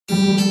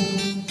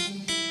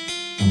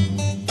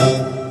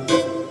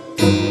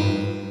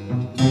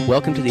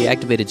welcome to the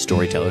Activated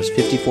Storytellers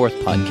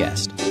 54th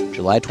podcast,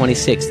 July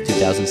 26,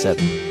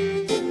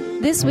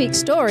 2007. This week's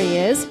story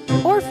is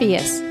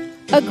Orpheus,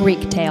 a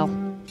Greek tale.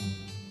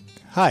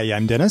 Hi,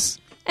 I'm Dennis.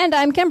 And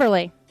I'm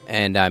Kimberly.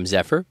 And I'm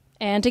Zephyr.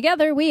 And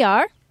together we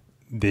are...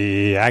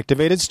 the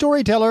Activated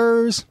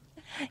Storytellers.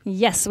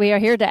 Yes, we are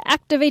here to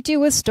activate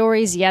you with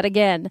stories yet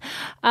again.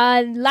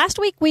 Last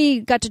week we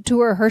got to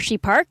tour Hershey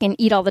Park and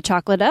eat all the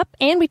chocolate up,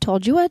 and we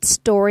told you a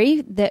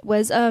story that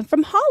was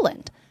from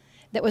Holland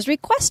that was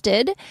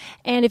requested.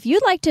 And if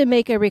you'd like to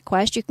make a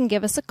request, you can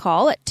give us a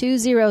call at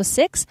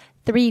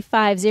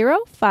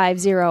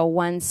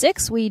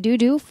 206-350-5016. We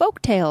do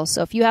folk tales.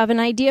 So if you have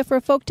an idea for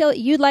a folk tale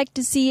you'd like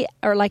to see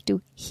or like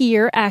to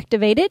hear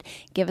activated,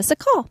 give us a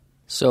call.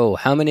 So,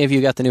 how many of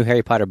you got the new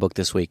Harry Potter book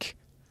this week?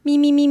 Me.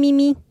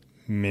 Me.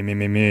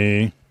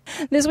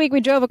 This week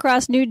we drove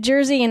across New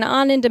Jersey and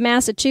on into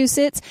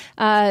Massachusetts,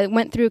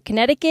 went through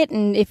Connecticut,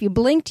 and if you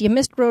blinked, you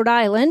missed Rhode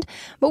Island.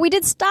 But we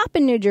did stop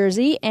in New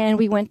Jersey, and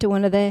we went to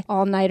one of the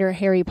all-nighter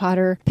Harry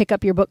Potter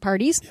pick-up-your-book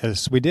parties.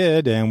 Yes, we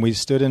did, and we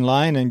stood in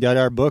line and got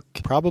our book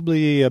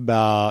probably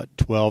about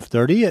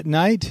 12:30 at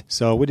night,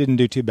 so we didn't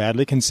do too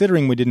badly,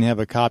 considering we didn't have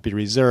a copy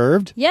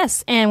reserved.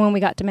 Yes, and when we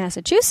got to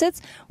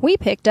Massachusetts, we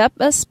picked up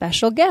a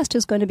special guest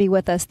who's going to be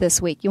with us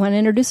this week. You want to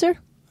introduce her?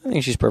 I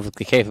think she's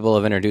perfectly capable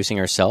of introducing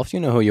herself. You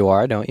know who you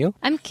are, don't you?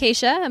 I'm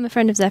Keisha. I'm a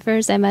friend of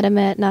Zephyr's. I met him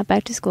at Not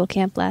Back to School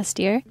camp last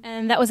year.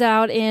 And that was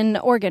out in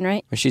Oregon,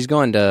 right? She's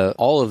going to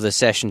all of the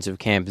sessions of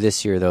camp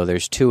this year, though.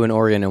 There's 2 in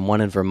Oregon and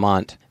 1 in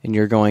Vermont. And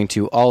you're going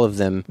to all of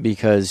them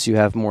because you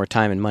have more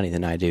time and money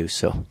than I do,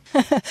 so...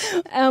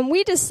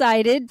 We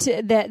decided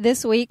that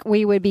this week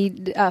we would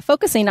be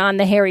focusing on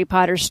the Harry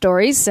Potter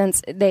stories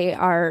since they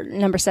are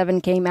number 7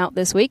 came out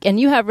this week. And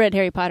you have read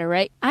Harry Potter,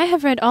 right? I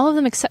have read all of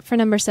them except for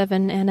number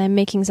 7, and I'm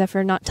making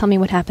Zephyr not tell me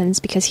what happens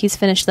because he's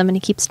finished them and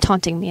he keeps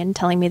taunting me and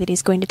telling me that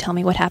he's going to tell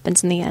me what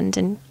happens in the end,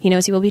 and he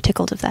knows he will be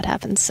tickled if that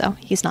happens, so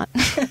he's not.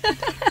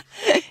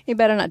 You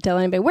better not tell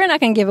anybody. We're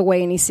not going to give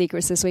away any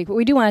secrets this week, but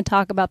we do want to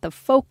talk about the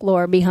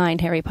folklore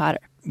behind Harry Potter.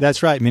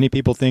 That's right. Many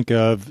people think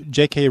of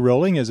J.K.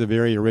 Rowling as a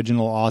very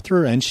original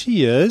author, and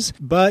she is,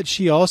 but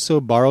she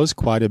also borrows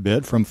quite a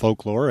bit from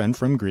folklore and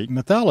from Greek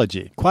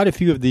mythology. Quite a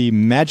few of the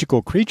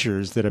magical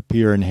creatures that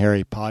appear in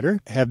Harry Potter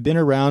have been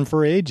around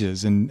for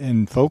ages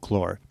in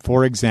folklore.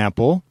 For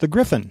example, the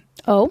griffin.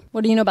 Oh,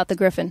 what do you know about the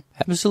griffin?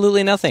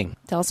 Absolutely nothing.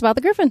 Tell us about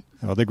the griffin.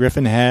 Well, the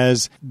griffin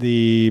has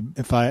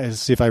if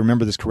I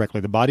remember this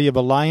correctly, the body of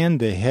a lion,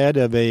 the head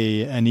of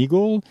an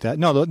eagle.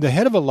 The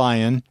head of a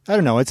lion. I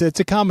don't know. It's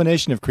a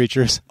combination of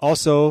creatures.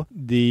 Also,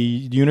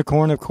 the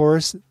unicorn, of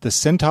course, the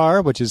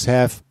centaur, which is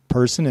half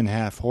person and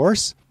half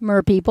horse.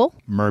 Merpeople.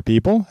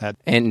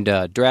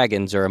 And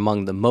dragons are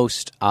among the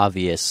most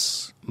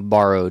obvious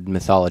borrowed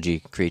mythology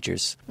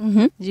creatures.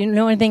 Mm-hmm. Do you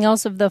know anything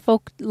else of the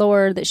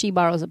folklore that she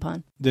borrows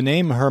upon? The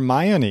name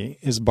Hermione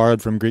is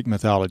borrowed from Greek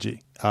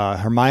mythology.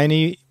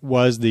 Hermione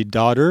was the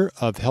daughter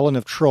of Helen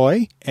of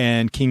Troy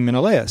and King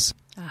Menelaus.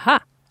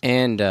 Aha.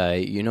 And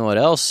you know what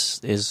else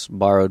is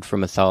borrowed from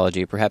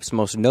mythology? Perhaps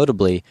most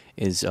notably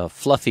is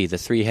Fluffy, the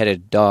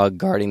 3-headed dog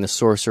guarding the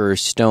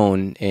Sorcerer's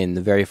Stone in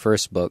the very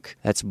first book.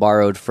 That's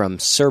borrowed from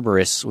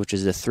Cerberus, which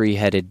is a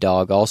 3-headed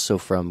dog also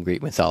from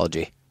Greek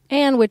mythology.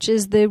 And which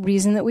is the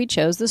reason that we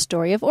chose the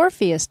story of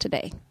Orpheus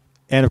today.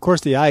 And, of course,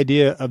 the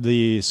idea of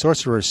the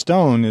Sorcerer's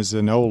Stone is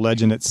an old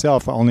legend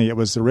itself, only it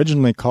was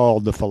originally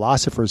called the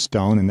Philosopher's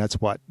Stone, and that's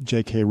what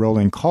J.K.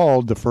 Rowling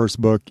called the first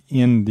book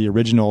in the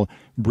original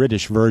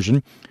British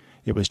version.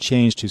 It was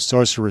changed to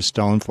Sorcerer's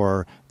Stone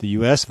for the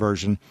U.S.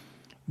 version.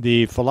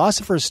 The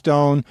Philosopher's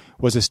Stone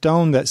was a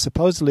stone that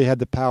supposedly had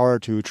the power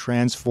to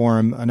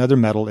transform another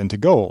metal into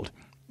gold.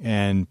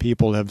 And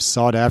people have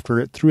sought after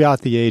it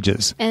throughout the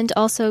ages. And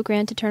also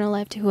grant eternal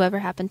life to whoever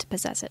happened to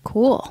possess it.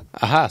 Cool.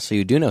 Aha, so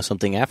you do know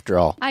something after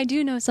all. I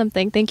do know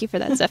something. Thank you for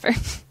that, Zephyr.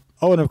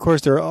 Oh, and of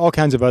course, there are all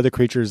kinds of other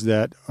creatures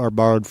that are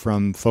borrowed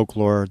from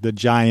folklore. The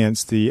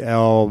giants, the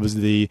elves,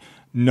 the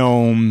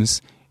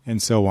gnomes,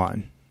 and so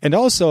on. And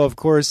also, of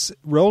course,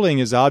 Rowling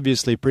is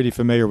obviously pretty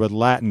familiar with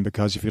Latin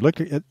because if you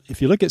look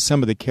at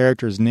some of the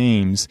characters'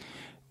 names,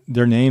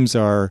 their names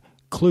are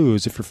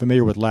clues. If you're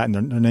familiar with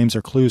Latin, their names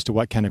are clues to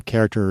what kind of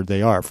character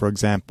they are. For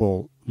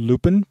example,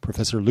 Lupin,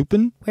 Professor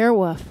Lupin.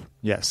 Werewolf.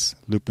 Yes,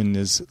 Lupin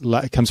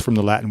comes from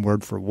the Latin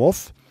word for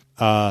wolf.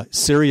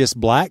 Sirius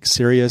Black.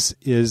 Sirius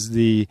is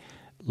the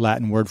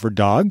Latin word for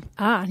dog.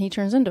 Ah, and he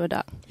turns into a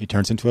dog. He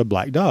turns into a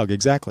black dog,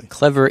 exactly.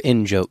 Clever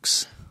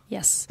in-jokes.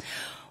 Yes.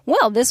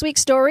 Well, this week's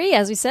story,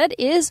 as we said,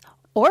 is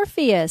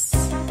Orpheus.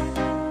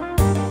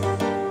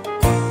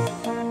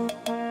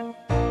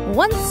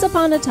 Once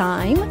upon a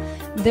time,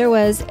 there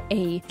was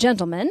a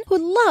gentleman who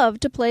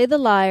loved to play the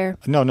lyre.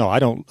 No, I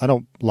don't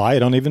lie. I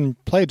don't even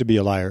play to be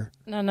a liar.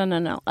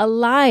 No. A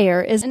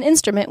lyre is an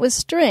instrument with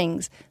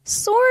strings,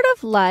 sort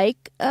of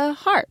like a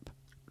harp.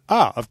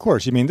 Ah, of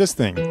course. You mean this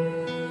thing.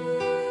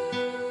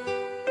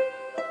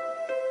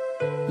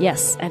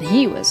 Yes, and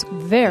he was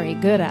very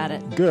good at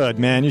it. Good,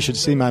 man. You should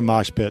see my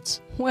mosh pits.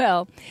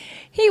 Well,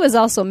 he was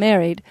also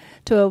married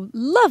to a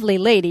lovely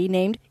lady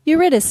named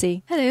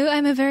Eurydice. Hello,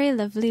 I'm a very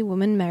lovely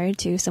woman married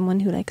to someone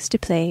who likes to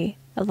play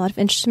a lot of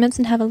instruments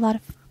and have a lot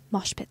of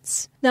mosh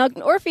pits. Now,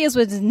 Orpheus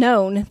was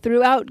known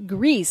throughout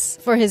Greece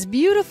for his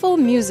beautiful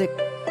music.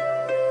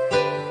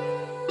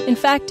 In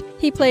fact,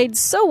 he played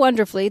so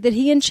wonderfully that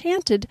he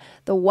enchanted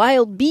the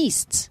wild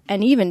beasts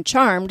and even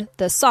charmed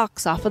the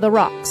socks off of the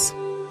rocks.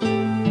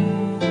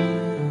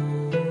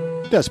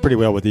 Does pretty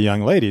well with the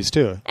young ladies,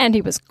 too. And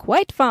he was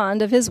quite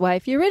fond of his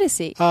wife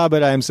Eurydice.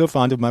 But I am so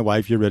fond of my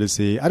wife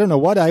Eurydice. I don't know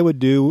what I would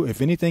do if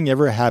anything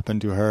ever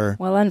happened to her.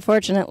 Well,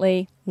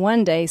 unfortunately,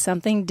 one day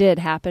something did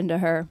happen to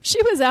her.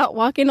 She was out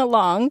walking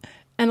along,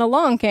 and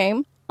along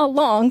came a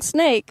long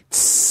snake.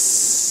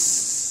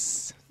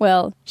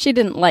 Well, she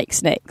didn't like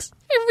snakes.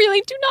 I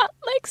really do not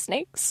like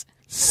snakes.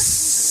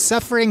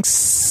 Suffering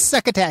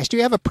succotash, do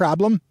you have a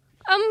problem?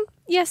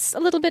 Yes, a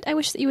little bit. I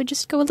wish that you would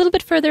just go a little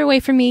bit further away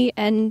from me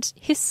and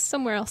hiss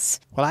somewhere else.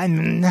 Well,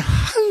 I'm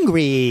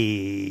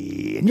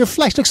hungry, and your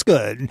flesh looks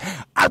good.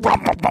 I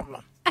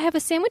have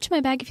a sandwich in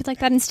my bag if you'd like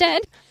that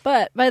instead.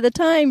 But by the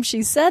time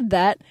she said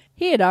that,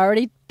 he had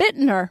already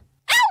bitten her.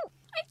 Ow!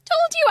 I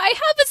told you I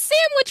have a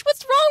sandwich.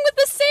 What's wrong with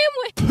the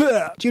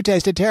sandwich? You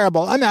tasted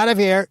terrible. I'm out of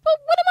here. Well,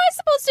 what am I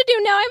supposed to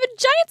do now? I have a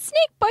giant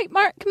snake bite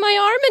mark in my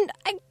arm, and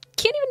I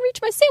can't even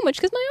reach my sandwich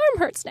because my arm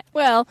hurts now.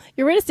 Well,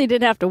 Eurydice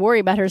didn't have to worry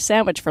about her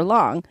sandwich for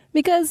long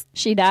because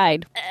she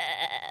died.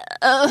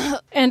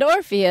 And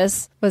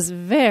Orpheus was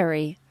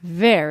very,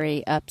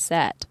 very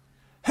upset.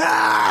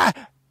 Ah!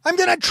 I'm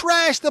gonna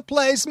trash the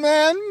place,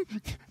 man.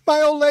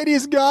 My old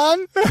lady's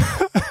gone.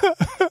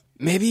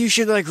 Maybe you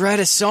should, write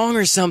a song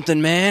or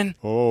something, man.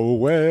 Oh,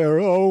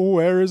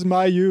 where is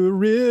my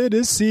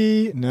Eurydice?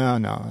 No, I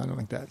don't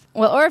like that.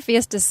 Well,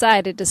 Orpheus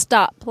decided to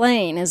stop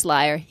playing his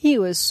lyre. He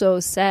was so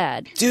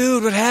sad.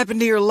 Dude, what happened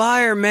to your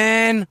lyre,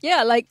 man?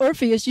 Yeah,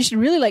 Orpheus, you should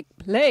really,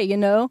 play, you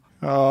know?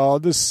 Oh,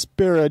 the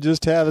spirit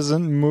just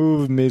hasn't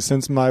moved me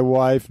since my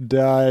wife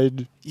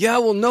died. Yeah,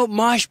 well, no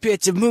mosh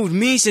pits have moved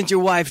me since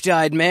your wife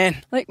died,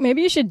 man.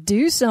 Maybe you should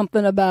do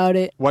something about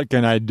it. What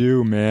can I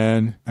do,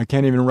 man? I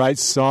can't even write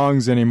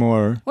songs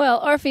anymore. Well,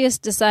 Orpheus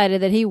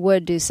decided that he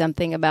would do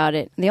something about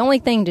it. The only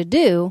thing to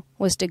do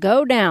was to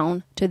go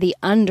down to the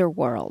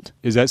underworld.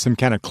 Is that some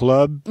kind of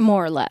club?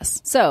 More or less.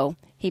 So,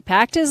 he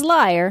packed his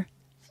lyre,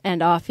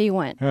 and off he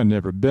went. I've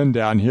never been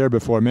down here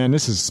before, man.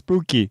 This is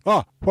spooky.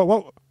 Oh,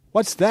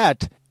 what's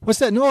that? What's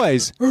that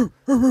noise?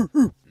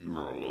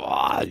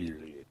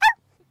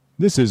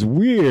 This is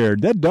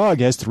weird. That dog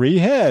has 3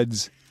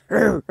 heads.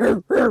 Who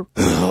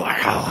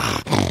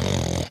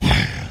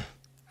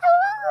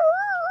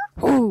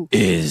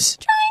is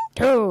trying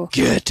to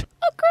get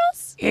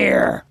across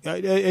here?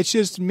 It's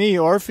just me,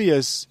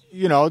 Orpheus.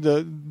 You know,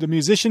 the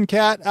musician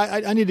cat.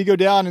 I need to go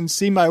down and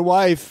see my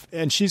wife,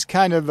 and she's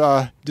kind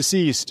of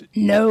deceased.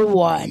 No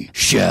one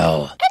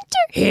shall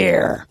enter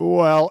here.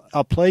 Well,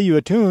 I'll play you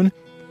a tune.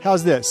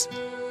 How's this?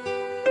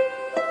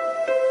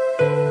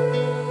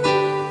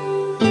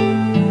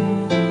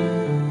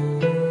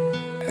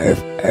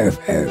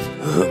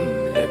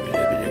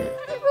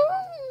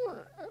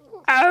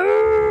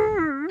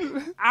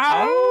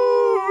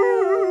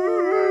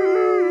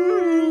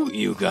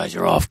 You guys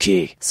are off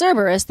key.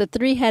 Cerberus, the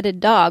 3-headed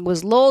dog,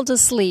 was lulled to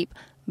sleep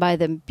by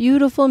the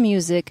beautiful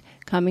music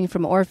coming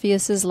from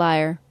Orpheus's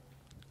lyre.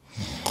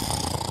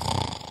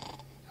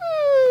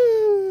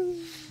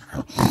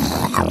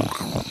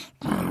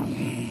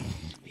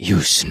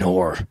 You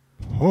snore.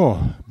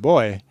 Oh,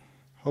 boy.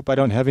 Hope I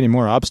don't have any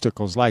more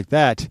obstacles like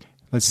that.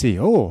 Let's see.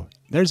 Oh,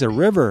 there's a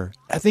river.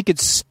 I think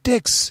it's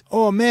Styx.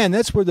 Oh, man,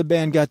 that's where the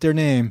band got their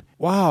name.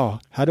 Wow.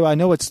 How do I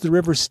know it's the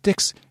river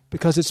Styx?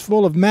 Because it's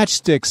full of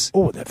matchsticks.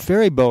 Oh, that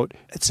ferry boat.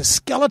 It's a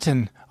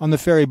skeleton on the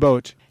ferry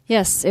boat.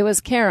 Yes, it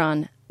was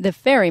Charon, the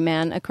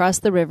ferryman across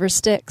the river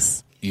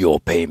Styx. Your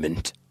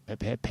payment.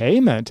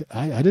 Payment?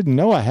 I didn't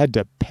know I had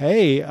to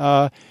pay.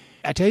 I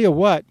tell you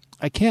what,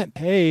 I can't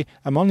pay.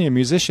 I'm only a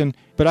musician,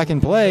 but I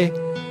can play.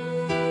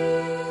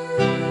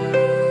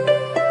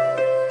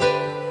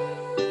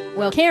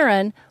 Well,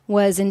 Charon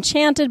was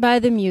enchanted by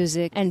the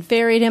music and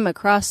ferried him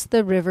across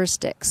the river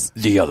Styx.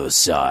 The other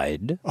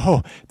side.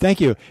 Oh, thank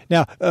you.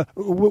 Now,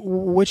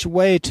 which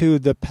way to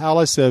the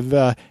palace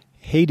of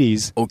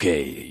Hades?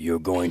 Okay, you're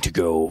going to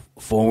go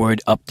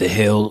forward up the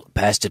hill,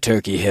 past the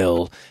Turkey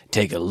Hill,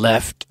 take a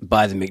left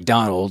by the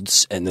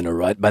McDonald's, and then a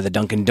right by the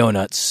Dunkin'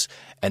 Donuts,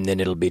 and then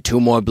it'll be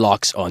 2 more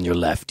blocks on your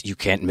left. You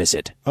can't miss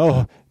it.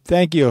 Oh,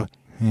 thank you.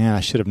 Yeah,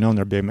 I should have known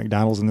there'd be a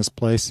McDonald's in this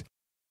place.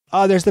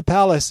 Oh, there's the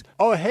palace.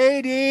 Oh,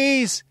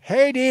 Hades!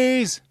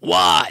 Hades!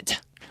 What?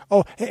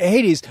 Oh,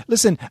 Hades,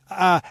 listen,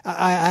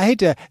 I hate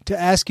to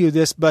ask you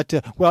this, but,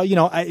 well, you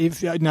know,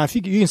 if you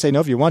can say no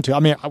if you want to. I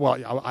mean,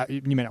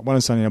 you may not want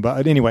to say no,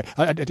 but anyway,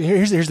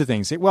 here's the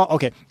thing. See, well,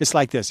 okay, it's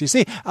like this. You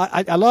see,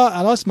 I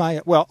lost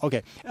my, well,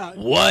 okay.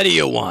 What do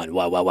you want?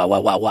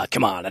 What?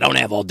 Come on, I don't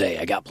have all day.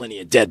 I got plenty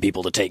of dead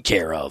people to take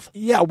care of.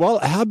 Yeah, well,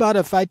 how about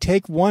if I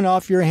take one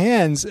off your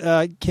hands?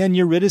 Can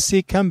Eurydice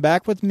come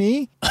back with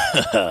me?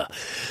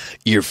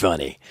 You're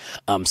funny.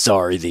 I'm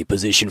sorry, the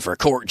position for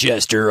court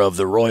jester of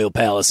the royal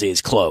palace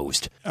is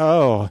closed.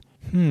 Oh,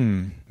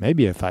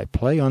 maybe if I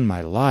play on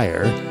my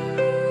lyre.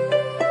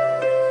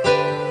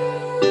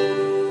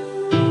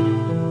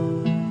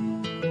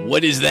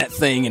 What is that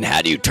thing and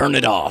how do you turn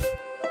it off?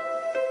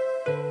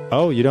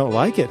 Oh, you don't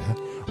like it?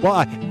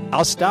 Well,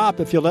 I'll stop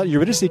if you'll let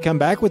Eurydice come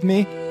back with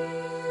me.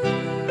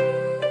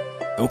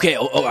 Okay,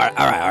 all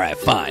right,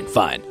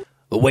 fine.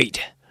 But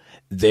wait,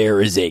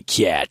 there is a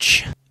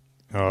catch.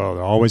 Oh,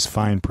 always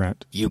fine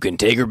print. You can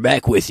take her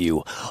back with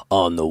you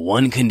on the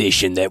one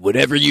condition that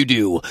whatever you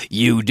do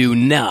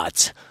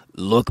not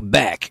look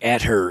back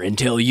at her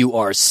until you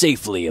are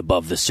safely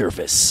above the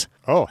surface.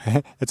 Oh,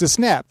 it's a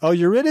snap. Oh,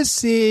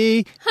 Eurydice.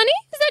 Honey,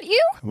 is that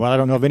you? Well, I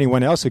don't know of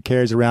anyone else who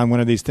carries around one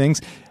of these things.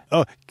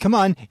 Oh, come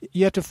on.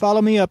 You have to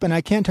follow me up, and I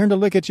can't turn to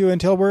look at you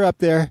until we're up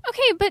there.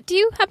 Okay, but do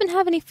you happen to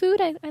have any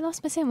food? I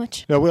lost my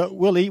sandwich. No,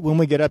 we'll eat when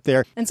we get up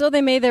there. And so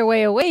they made their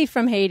way away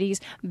from Hades,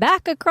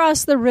 back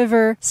across the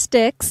river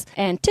Styx,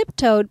 and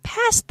tiptoed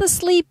past the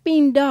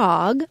sleeping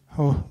dog.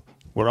 Oh,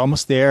 we're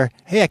almost there.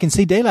 Hey, I can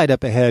see daylight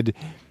up ahead.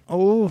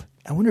 Oh,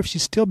 I wonder if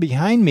she's still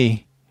behind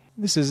me.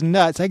 This is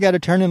nuts. I got to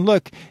turn and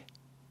look.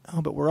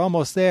 Oh, but we're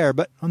almost there.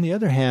 But on the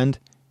other hand,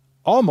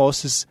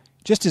 almost is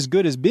just as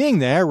good as being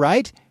there,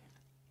 right?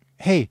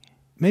 Hey,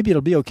 maybe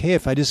it'll be okay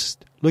if I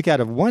just look out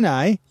of one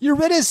eye.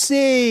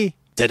 Eurydice!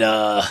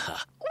 Ta-da! What are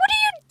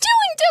you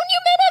doing? Don't you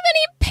men have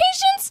any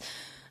patience?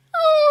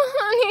 Oh,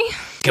 honey.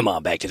 Come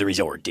on, back to the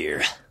resort,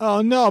 dear.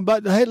 Oh, no,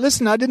 but hey,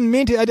 listen, I didn't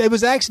mean to. It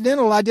was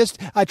accidental. I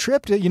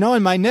tripped,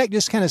 and my neck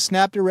just kind of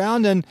snapped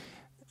around and...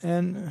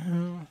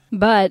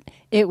 But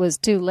it was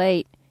too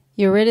late.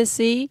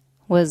 Eurydice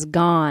was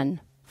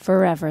gone.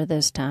 Forever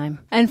this time.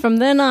 And from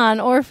then on,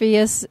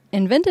 Orpheus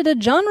invented a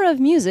genre of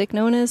music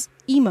known as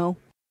emo.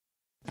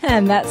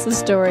 And that's the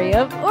story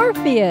of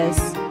Orpheus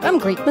from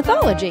Greek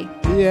mythology.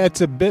 Yeah,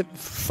 it's a bit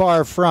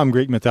far from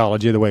Greek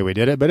mythology the way we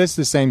did it, but it's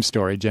the same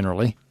story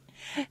generally.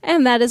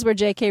 And that is where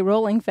J.K.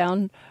 Rowling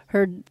found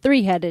her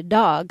three-headed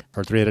dog.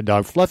 Her three-headed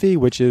dog, Fluffy,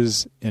 which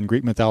is in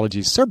Greek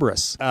mythology,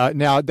 Cerberus.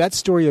 Now, that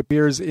story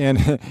appears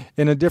in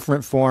a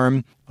different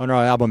form on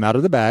our album Out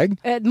of the Bag.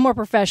 The more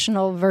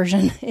professional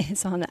version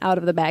is on Out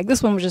of the Bag.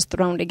 This one was just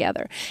thrown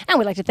together. And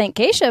we'd like to thank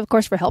Keisha, of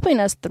course, for helping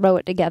us throw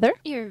it together.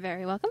 You're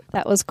very welcome.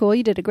 That was cool.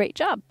 You did a great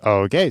job.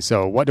 Okay,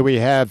 so what do we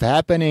have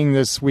happening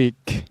this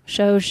week?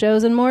 Shows,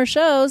 and more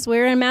shows.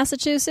 We're in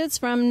Massachusetts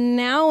from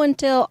now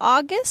until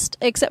August,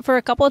 except for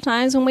a couple of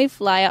times when we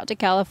fly out to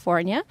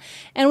California.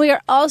 And we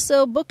are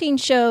also booking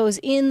shows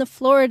in the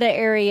Florida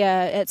area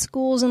at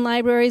schools and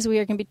libraries. We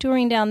are going to be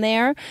touring down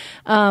there,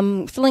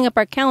 filling up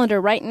our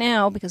calendar right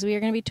now because we are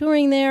going to be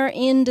touring there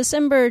in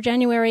December,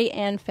 January,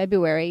 and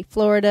February.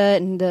 Florida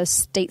and the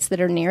states that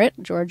are near it,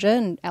 Georgia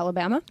and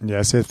Alabama.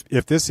 Yes,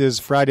 if this is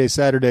Friday,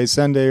 Saturday,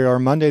 Sunday, or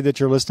Monday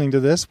that you're listening to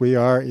this, we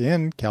are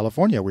in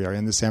California. We are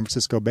in the San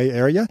Francisco Bay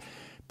Area,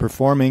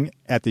 performing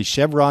at the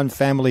Chevron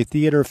Family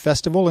Theater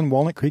Festival in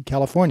Walnut Creek,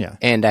 California.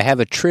 And I have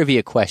a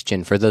trivia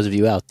question for those of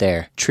you out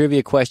there.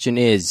 Trivia question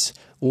is,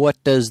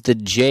 what does the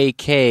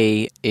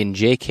JK in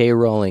J.K.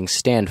 Rowling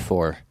stand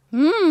for?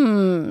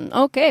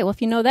 Okay. Well,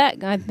 if you know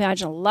that, I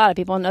imagine a lot of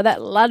people know that.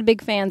 A lot of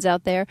big fans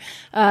out there.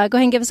 Go ahead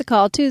and give us a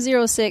call,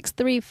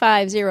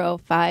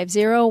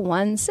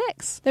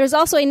 206-350-5016. There's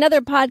also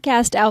another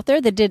podcast out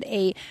there that did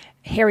a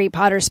Harry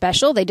Potter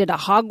special. They did a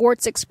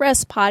Hogwarts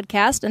Express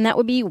podcast, and that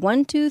would be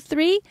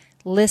 123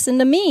 Listen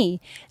to Me.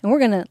 And we're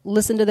going to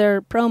listen to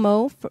their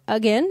promo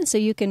again so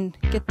you can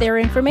get their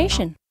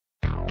information.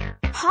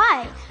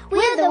 Hi,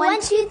 we're the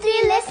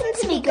 123 Listen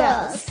to Me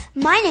girls.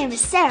 My name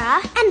is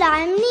Sarah. And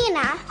I'm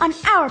Nina. On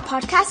our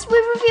podcast, we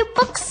review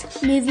books,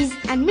 movies,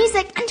 and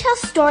music and tell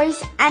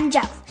stories and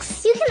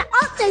jokes. You can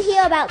also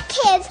hear about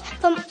kids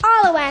from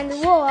all around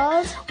the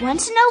world. Want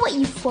to know what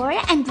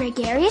euphoria and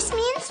gregarious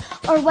means?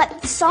 Or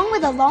what the song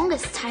with the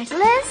longest title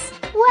is?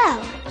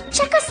 Well,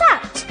 check us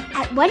out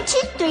at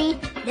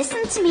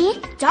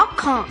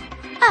 123listentome.com.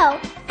 Oh,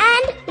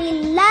 and we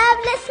love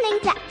listening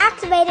to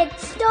activated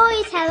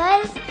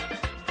storytellers.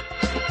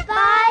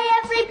 Bye,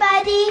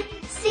 everybody.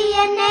 See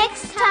you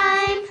next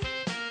time.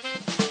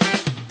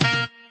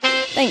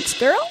 Thanks,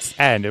 girls.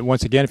 And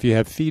once again, if you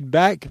have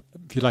feedback,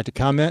 if you'd like to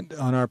comment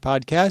on our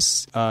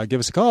podcasts, give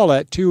us a call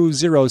at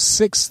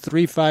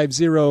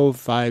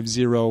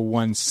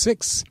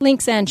 206-350-5016.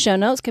 Links and show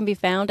notes can be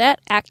found at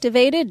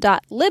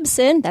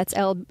activated.libsyn, that's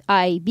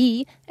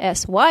LIBSYN.com.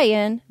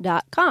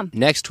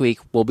 Next week,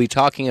 we'll be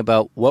talking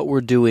about what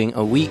we're doing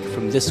a week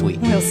from this week.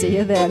 We'll see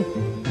you then.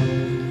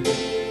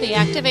 The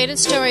Activated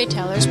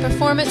Storytellers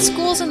perform at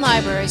schools and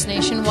libraries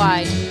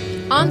nationwide.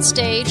 On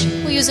stage,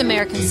 we use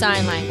American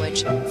Sign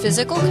Language,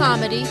 physical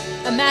comedy,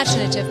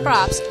 imaginative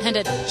props, and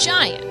a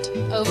giant,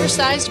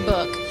 oversized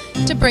book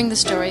to bring the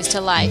stories to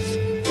life.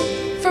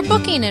 For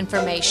booking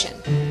information,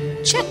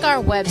 check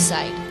our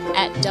website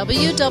at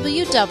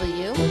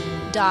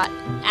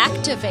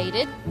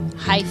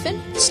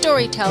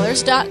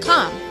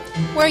www.activated-storytellers.com,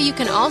 where you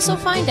can also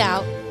find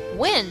out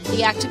when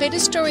the Activated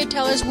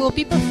Storytellers will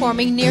be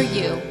performing near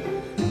you,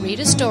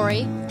 read a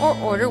story, or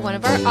order one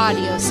of our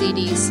audio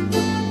CDs.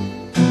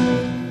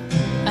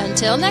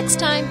 Until next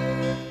time.